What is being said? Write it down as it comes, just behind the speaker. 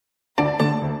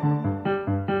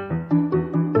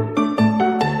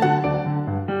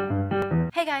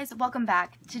Hey guys, welcome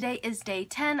back. Today is day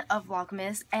 10 of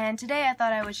Vlogmas, and today I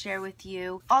thought I would share with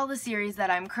you all the series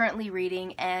that I'm currently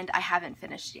reading and I haven't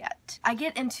finished yet. I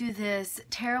get into this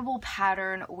terrible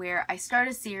pattern where I start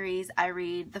a series, I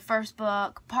read the first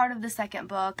book, part of the second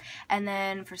book, and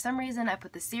then for some reason I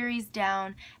put the series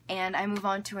down and I move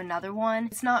on to another one.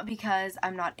 It's not because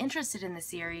I'm not interested in the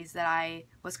series that I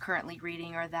was currently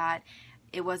reading or that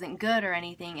it wasn't good or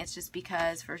anything. It's just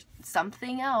because for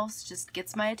something else just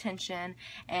gets my attention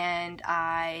and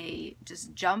I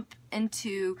just jump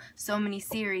into so many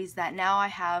series that now I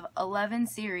have 11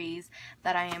 series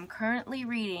that I am currently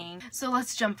reading. So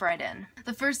let's jump right in.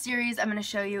 The first series I'm going to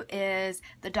show you is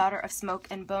The Daughter of Smoke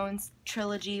and Bones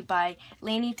trilogy by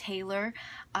Laini Taylor.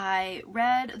 I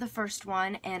read the first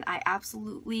one and I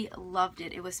absolutely loved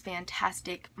it. It was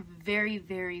fantastic, very,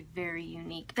 very, very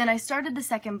unique. Then I started the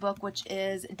second book, which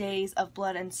is Days of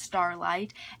Blood and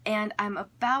Starlight, and I'm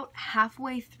about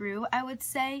halfway through, I would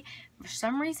say. For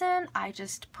some reason, I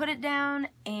just put it down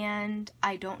and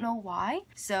I don't know why.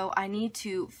 So I need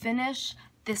to finish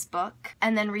this book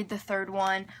and then read the third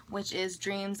one, which is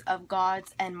Dreams of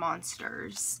Gods and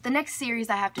Monsters. The next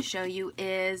series I have to show you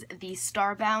is the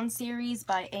Starbound series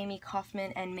by Amy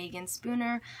Kaufman and Megan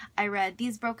Spooner. I read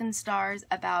These Broken Stars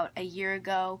about a year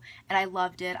ago and I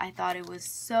loved it. I thought it was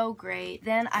so great.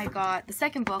 Then I got the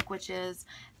second book, which is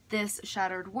This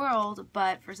Shattered World,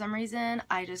 but for some reason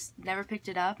I just never picked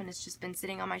it up and it's just been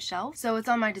sitting on my shelf. So it's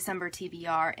on my December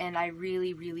TBR and I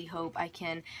really, really hope I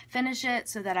can finish it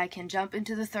so that I can jump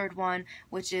into the third one,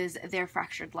 which is Their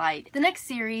Fractured Light. The next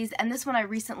series, and this one I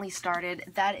recently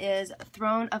started, that is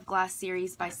Throne of Glass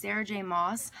series by Sarah J.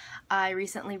 Maas. I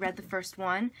recently read the first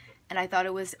one and I thought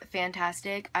it was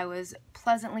fantastic. I was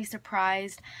pleasantly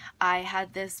surprised. I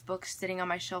had this book sitting on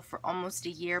my shelf for almost a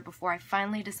year before I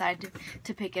finally decided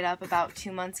to pick it up about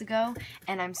 2 months ago,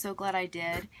 and I'm so glad I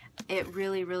did. It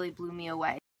really, really blew me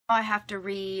away. Now I have to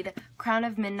read Crown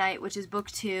of Midnight, which is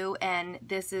book 2, and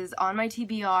this is on my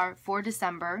TBR for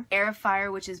December. Heir of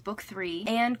Fire, which is book 3,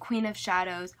 and Queen of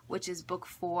Shadows, which is book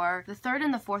 4. The third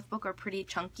and the fourth book are pretty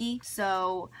chunky,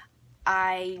 so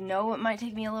I know it might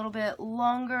take me a little bit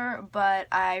longer, but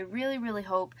I really, really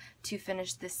hope to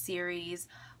finish this series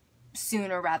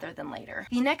sooner rather than later.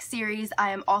 The next series I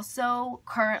am also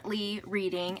currently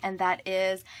reading, and that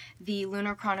is The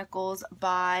Lunar Chronicles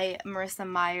by Marissa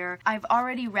Meyer. I've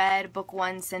already read book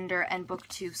 1 Cinder and book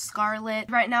 2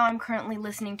 Scarlet. Right now I'm currently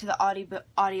listening to the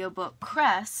audiobook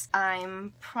Cress.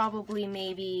 I'm probably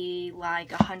maybe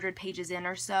like 100 pages in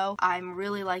or so. I'm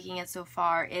really liking it so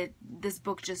far. This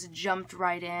book just jumped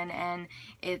right in and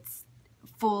it's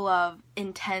full of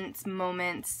intense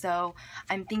moments, so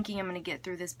I'm thinking I'm going to get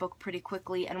through this book pretty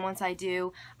quickly, and once I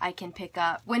do, I can pick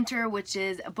up Winter, which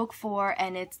is book 4,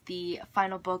 and it's the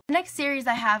final book. The next series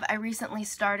I recently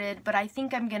started, but I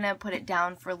think I'm going to put it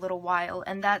down for a little while,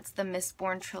 and that's the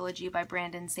Mistborn trilogy by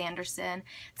Brandon Sanderson.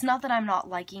 It's not that I'm not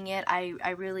liking it,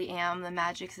 I really am. The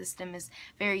magic system is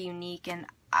very unique, and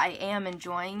I am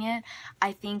enjoying it.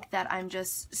 I think that I'm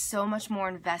just so much more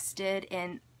invested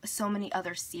in so many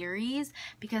other series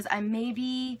because I'm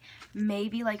maybe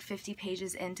like 50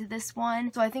 pages into this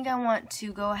one. So I think I want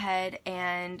to go ahead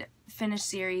and finish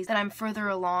series that I'm further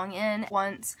along in.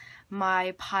 Once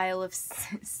my pile of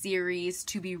series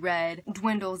to be read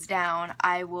dwindles down,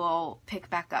 I will pick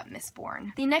back up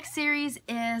Mistborn. The next series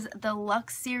is the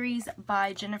Lux series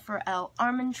by Jennifer L.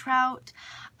 Armentrout.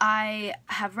 I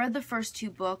have read the first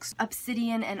 2 books,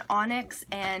 Obsidian and Onyx,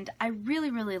 and I really,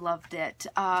 really loved it.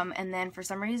 And then for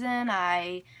some reason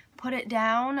I put it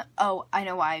down. Oh, I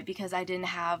know why, because I didn't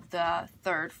have the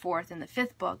 3rd, 4th, and the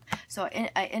 5th book, so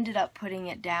I ended up putting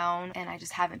it down and I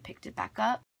just haven't picked it back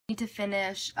up. I need to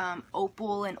finish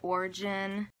Opal and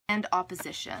Origin and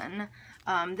Opposition.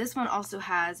 This one also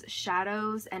has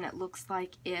shadows and it looks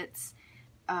like it's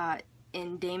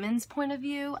in Damon's point of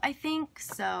view, I think,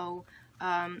 so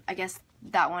I guess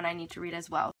that one I need to read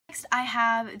as well. Next I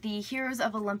have the Heroes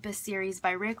of Olympus series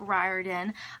by Rick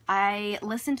Riordan. I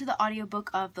listened to the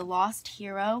audiobook of The Lost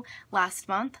Hero last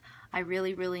month. I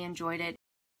really, really enjoyed it.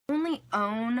 I only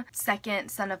own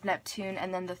second Son of Neptune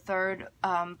and then the third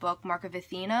book, Mark of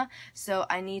Athena, so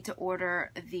I need to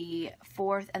order the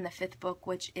 4th and the 5th book,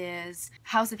 which is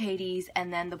House of Hades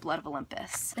and then The Blood of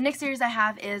Olympus. The next series I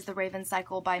have is The Raven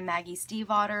Cycle by Maggie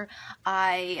Stiefvater.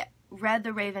 I read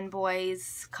The Raven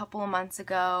Boys a couple of months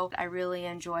ago. I really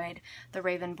enjoyed The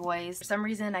Raven Boys. For some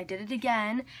reason I did it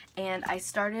again and I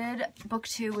started book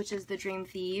 2, which is The Dream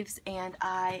Thieves, and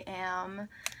I am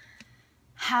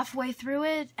halfway through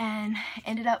it and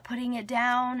ended up putting it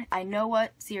down. I know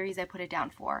what series I put it down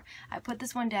for. I put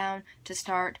this one down to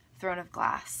start Throne of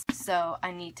Glass. So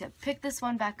I need to pick this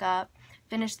one back up,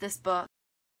 finish this book.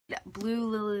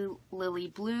 Blue Lily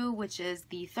Blue, which is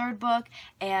the 3rd book,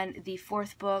 and the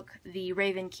 4th book, The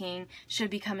Raven King, should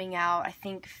be coming out, I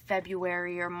think,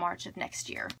 February or March of next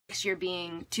year. Next year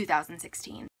being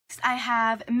 2016. Next, I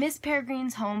have Miss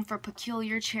Peregrine's Home for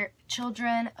Peculiar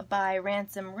Children by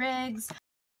Ransom Riggs. I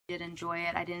did enjoy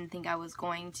it. I didn't think I was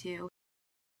going to.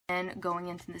 And going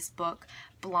into this book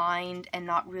blind and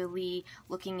not really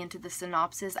looking into the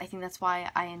synopsis, I think that's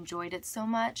why I enjoyed it so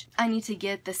much. I need to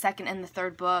get the 2nd and the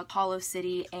 3rd book, Hollow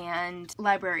City and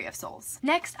Library of Souls.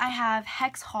 Next, I have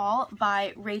Hex Hall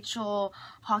by Rachel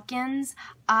Hawkins.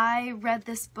 I read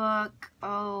this book,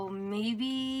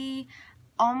 maybe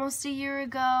almost a year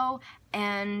ago,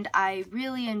 and I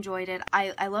really enjoyed it.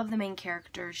 I love the main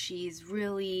character. She's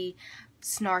really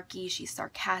snarky, she's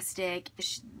sarcastic.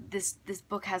 This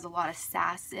book has a lot of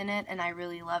sass in it, and I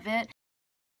really love it.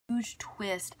 Huge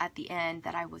twist at the end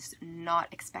that I was not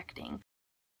expecting.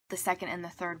 The 2nd and the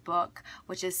 3rd book,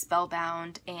 which is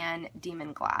Spellbound and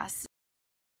Demon Glass.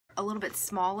 A little bit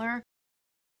smaller,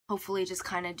 hopefully just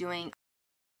kind of doing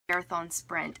a marathon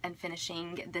sprint and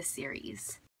finishing this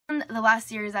series. And the last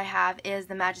series I have is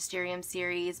the Magisterium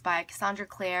series by Cassandra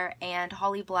Clare and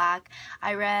Holly Black.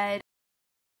 I read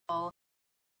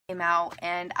out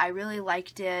and I really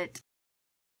liked it.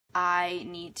 I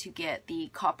need to get the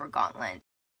Copper Gauntlet.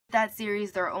 That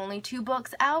series, there are only 2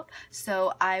 books out,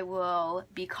 so I will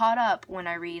be caught up when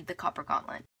I read the Copper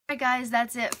Gauntlet. Alright guys,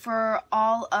 that's it for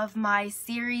all of my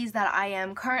series that I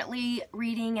am currently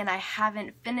reading and I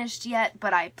haven't finished yet,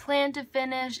 but I plan to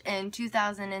finish in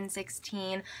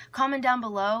 2016. Comment down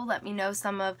below, let me know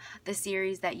some of the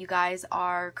series that you guys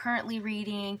are currently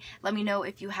reading. Let me know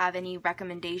if you have any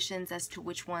recommendations as to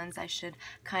which ones I should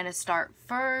kind of start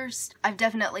first. I've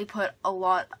definitely put a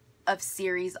lot of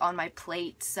series on my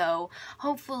plate, so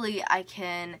hopefully I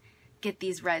can get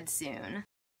these read soon.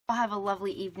 Have a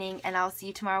lovely evening, and I'll see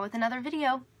you tomorrow with another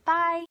video. Bye!